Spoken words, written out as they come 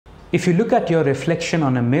If you look at your reflection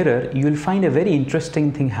on a mirror, you will find a very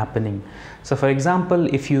interesting thing happening. So for example,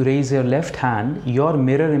 if you raise your left hand, your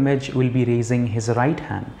mirror image will be raising his right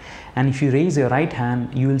hand. And if you raise your right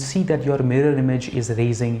hand, you will see that your mirror image is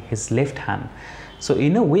raising his left hand. So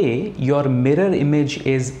in a way, your mirror image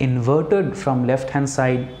is inverted from left hand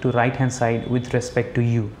side to right hand side with respect to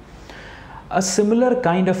you. A similar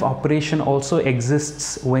kind of operation also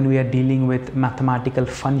exists when we are dealing with mathematical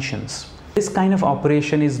functions. This kind of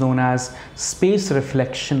operation is known as space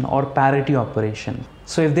reflection or parity operation.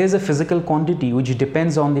 So if there's a physical quantity which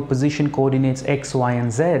depends on the position coordinates x, y and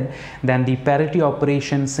z, then the parity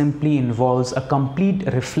operation simply involves a complete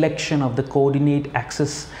reflection of the coordinate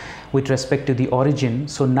axis with respect to the origin.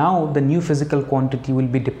 So now the new physical quantity will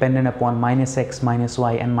be dependent upon minus x, minus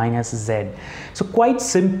y and minus z. So quite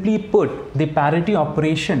simply put, the parity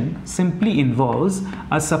operation simply involves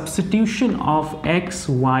a substitution of x,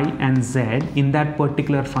 y and z in that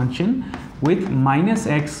particular function with minus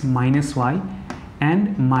x, minus y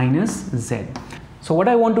and minus z. So what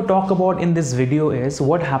I want to talk about in this video is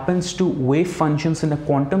what happens to wave functions in a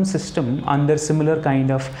quantum system under similar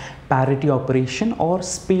kind of parity operation or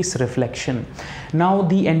space reflection. Now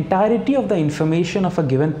the entirety of the information of a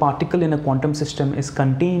given particle in a quantum system is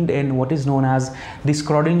contained in what is known as the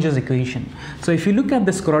Schrodinger's equation. So if you look at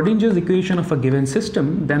the Schrodinger's equation of a given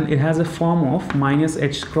system, then it has a form of minus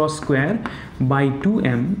h cross square by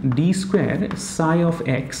 2m d square psi of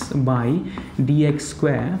x by dx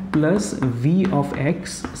square plus v of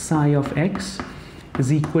x psi of x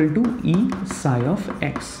is equal to e psi of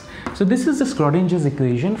x. So this is the Schrodinger's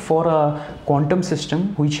equation for a quantum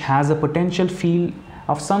system which has a potential field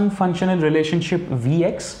of some functional relationship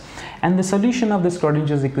Vx, and the solution of the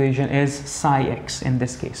Schrodinger's equation is psi x in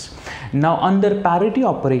this case. Now under parity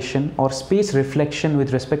operation or space reflection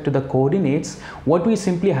with respect to the coordinates, what we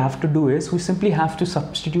simply have to do is we simply have to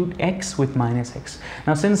substitute x with minus x.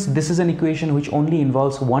 Now since this is an equation which only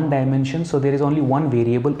involves one dimension, so there is only one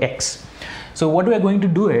variable x. So what we are going to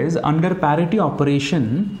do is under parity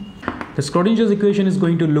operation, the Schrodinger's equation is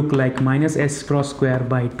going to look like minus s cross square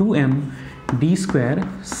by 2m d square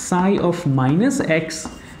psi of minus x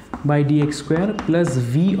by dx square plus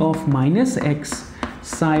v of minus x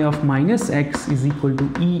psi of minus x is equal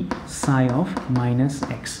to e psi of minus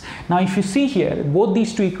x. Now if you see here, both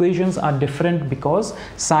these two equations are different because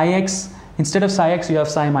psi x, instead of psi x you have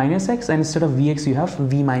psi minus x, and instead of vx you have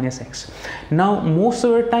v minus x. Now most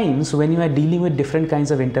of the times when you are dealing with different kinds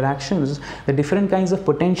of interactions, the different kinds of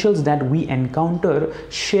potentials that we encounter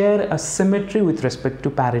share a symmetry with respect to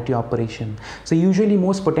parity operation. So usually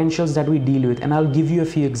most potentials that we deal with, and I'll give you a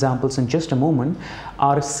few examples in just a moment,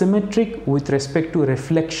 are symmetric with respect to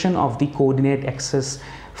reflection of the coordinate axis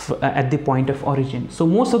at the point of origin. So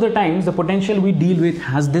most of the times the potential we deal with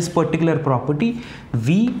has this particular property,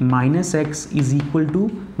 v minus x is equal to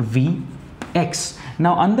vx.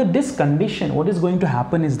 Now under this condition, what is going to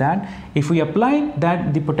happen is that if we apply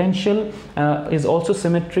that the potential is also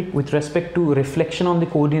symmetric with respect to reflection on the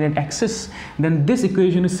coordinate axis, then this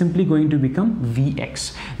equation is simply going to become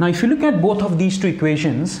vx. Now if you look at both of these two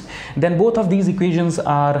equations, then both of these equations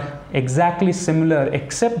are exactly similar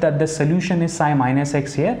except that the solution is psi minus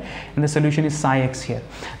x here and the solution is psi x here.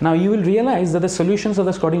 Now you will realize that the solutions of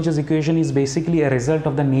the Schrodinger's equation is basically a result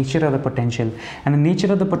of the nature of the potential, and the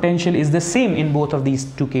nature of the potential is the same in both of these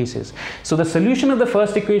two cases. So the solution of the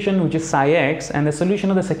first equation, which is psi x, and the solution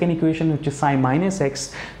of the second equation, which is psi minus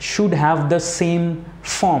x, should have the same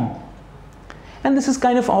form. And this is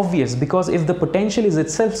kind of obvious because if the potential is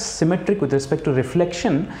itself symmetric with respect to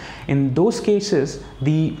reflection, in those cases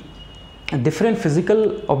the different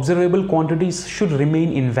physical observable quantities should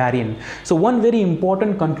remain invariant. So one very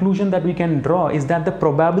important conclusion that we can draw is that the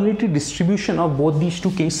probability distribution of both these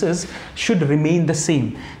two cases should remain the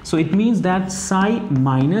same. So it means that psi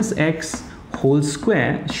minus x whole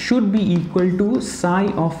square should be equal to psi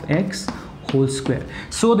of x whole square.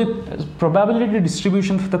 So the probability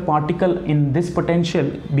distribution for the particle in this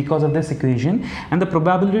potential because of this equation and the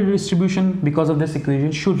probability distribution because of this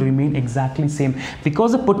equation should remain exactly same.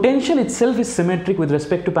 Because the potential itself is symmetric with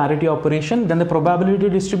respect to parity operation, then the probability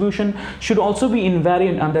distribution should also be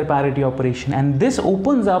invariant under parity operation, and this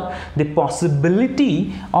opens up the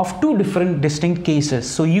possibility of two different distinct cases.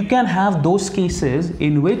 So you can have those cases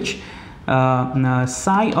in which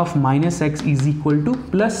psi of minus x is equal to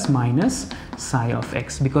plus minus psi of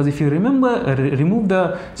x, because if you remember remove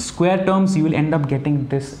the square terms, you will end up getting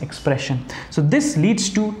this expression. So this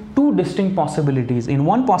leads to two distinct possibilities. In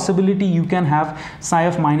one possibility you can have psi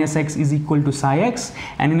of minus x is equal to psi x,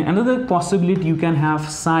 and in another possibility you can have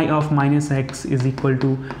psi of minus x is equal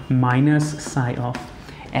to minus psi of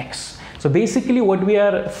x. So basically what we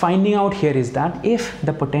are finding out here is that if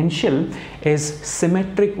the potential is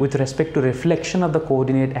symmetric with respect to reflection of the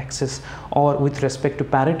coordinate axis or with respect to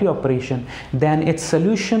parity operation, then its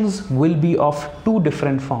solutions will be of two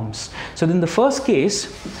different forms. So in the first case,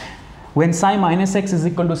 when psi minus x is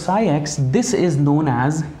equal to psi x, this is known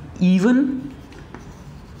as even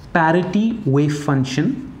parity wave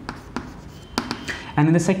function. And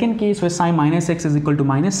in the second case, where psi minus x is equal to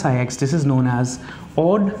minus psi x, this is known as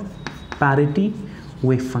odd parity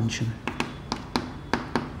wave function.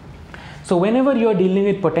 So whenever you are dealing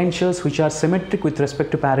with potentials which are symmetric with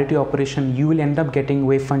respect to parity operation, you will end up getting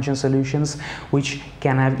wave function solutions which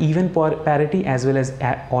can have even parity as well as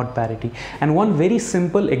odd parity. And one very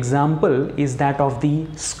simple example is that of the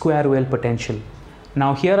square wave potential.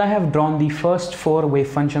 Now here I have drawn the first four wave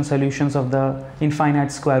function solutions of the infinite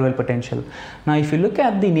square wave potential. Now if you look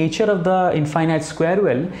at the nature of the infinite square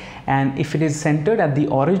wave, and if it is centered at the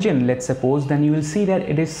origin, let's suppose, then you will see that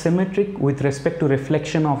it is symmetric with respect to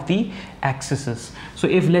reflection of the axes. So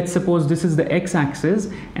if let's suppose this is the x-axis,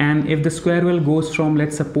 and if the square wave goes from,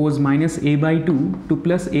 let's suppose, minus a by 2 to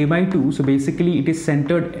plus a by 2, so basically it is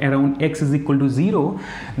centered around x is equal to 0,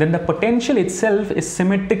 then the potential itself is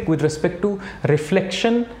symmetric with respect to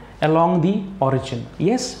reflection along the origin.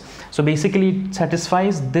 Yes, so basically it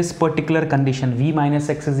satisfies this particular condition, v minus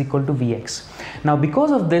x is equal to vx. Now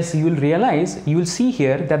because of this, you will see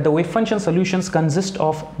here that the wave function solutions consist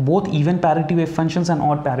of both even parity wave functions and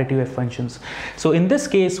odd parity wave functions. So in this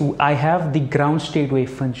case, I have the ground state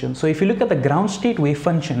wave function. So if you look at the ground state wave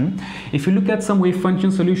function, if you look at some wave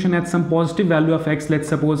function solution at some positive value of x, let's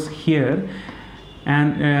suppose here,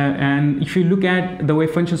 and if you look at the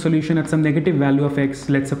wave function solution at some negative value of x,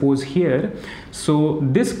 let's suppose here, so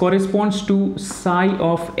this corresponds to psi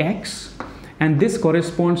of x, and this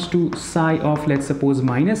corresponds to psi of, let's suppose,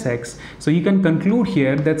 minus x. So you can conclude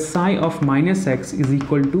here that psi of minus x is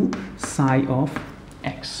equal to psi of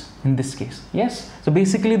x in this case. Yes, so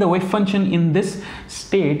basically the wave function in this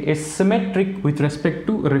state is symmetric with respect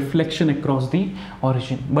to reflection across the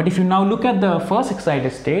origin. But if you now look at the first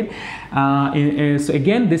excited state, so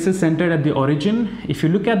again this is centered at the origin. If you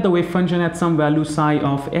look at the wave function at some value psi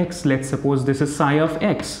of x, let's suppose this is psi of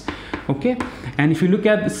x, okay, and if you look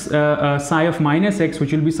at this psi of minus x,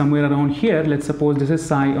 which will be somewhere around here, let's suppose this is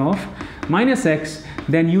psi of minus x,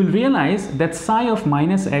 then you will realize that psi of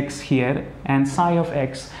minus x here and psi of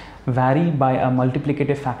x vary by a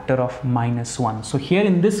multiplicative factor of -1. So here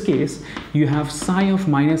in this case, you have psi of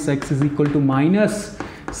minus x is equal to minus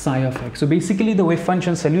psi of x. So basically the wave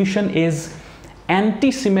function solution is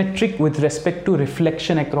anti-symmetric with respect to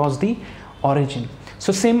reflection across the origin.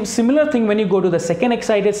 So similar thing when you go to the second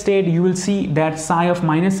excited state, you will see that psi of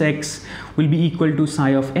minus x will be equal to psi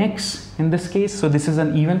of x in this case. So this is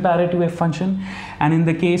an even parity wave function, and in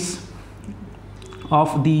the case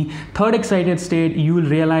of the third excited state, you will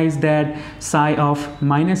realize that psi of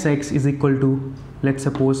minus x is equal to, let's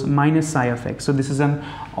suppose, minus psi of x. So this is an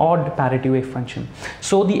odd parity wave function.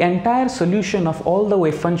 So the entire solution of all the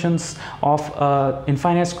wave functions of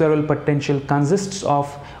infinite square wave potential consists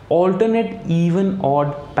of alternate even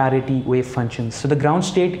odd parity wave functions. So the ground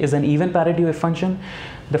state is an even parity wave function,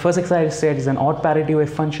 the first excited state is an odd parity wave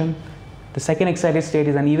function, the second excited state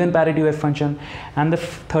is an even parity wave function, and the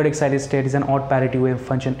third excited state is an odd parity wave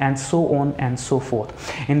function, and so on and so forth.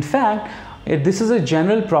 In fact, this is a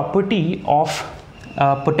general property of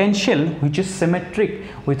potential which is symmetric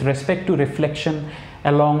with respect to reflection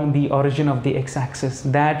along the origin of the x-axis,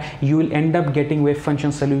 that you will end up getting wave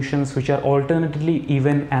function solutions which are alternately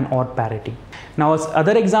even and odd parity. Now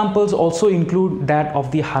other examples also include that of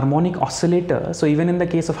the harmonic oscillator. So even in the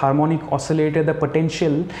case of harmonic oscillator, the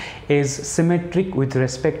potential is symmetric with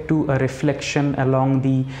respect to a reflection along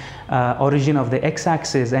the origin of the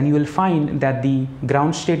x-axis, and you will find that the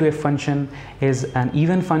ground state wave function is an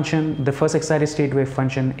even function, the first excited state wave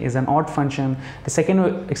function is an odd function, the second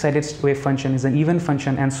excited wave function is an even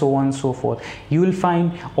function, and so on and so forth. You will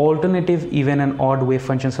find alternative even and odd wave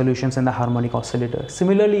function solutions in the harmonic oscillator.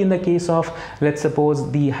 Similarly, in the case of, let's suppose,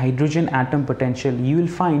 the hydrogen atom potential, you will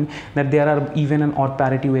find that there are even and odd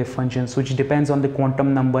parity wave functions which depends on the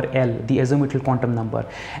quantum number L, the azimuthal quantum number.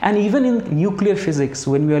 And even in nuclear physics,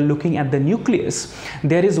 when we are looking at the nucleus,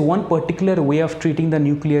 there is one particular way of treating the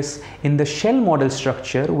nucleus in the shell model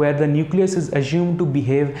structure, where the nucleus is assumed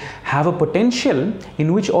to have a potential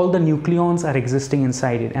in which all the nucleons are existing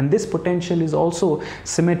inside it, and this potential is also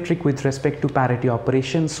symmetric with respect to parity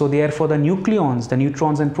operations. So therefore the nucleons, the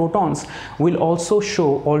neutrons and protons, will also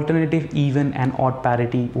show alternative even and odd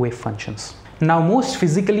parity wave functions. Now, most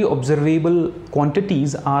physically observable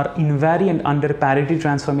quantities are invariant under parity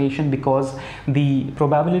transformation because the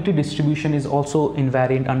probability distribution is also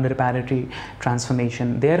invariant under parity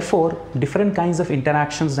transformation. Therefore, different kinds of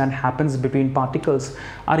interactions that happens between particles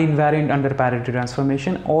are invariant under parity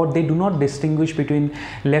transformation, or they do not distinguish between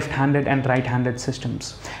left-handed and right-handed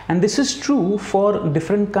systems. And this is true for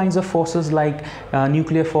different kinds of forces like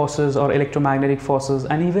nuclear forces or electromagnetic forces,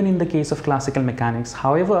 and even in the case of classical mechanics.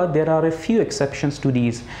 However, there are a few exceptions to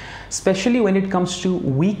these. Especially when it comes to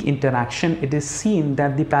weak interaction, it is seen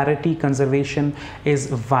that the parity conservation is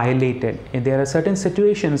violated. And there are certain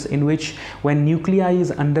situations in which when nuclei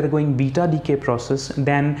is undergoing beta decay process,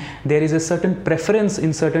 then there is a certain preference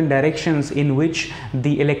in certain directions in which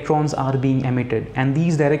the electrons are being emitted, and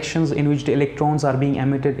these directions in which the electrons are being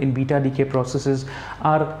emitted in beta decay processes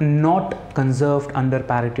are not conserved under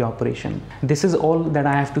parity operation. This is all that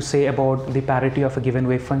I have to say about the parity of a given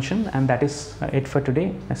wave function, and that is it for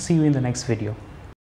today. See you in the next video.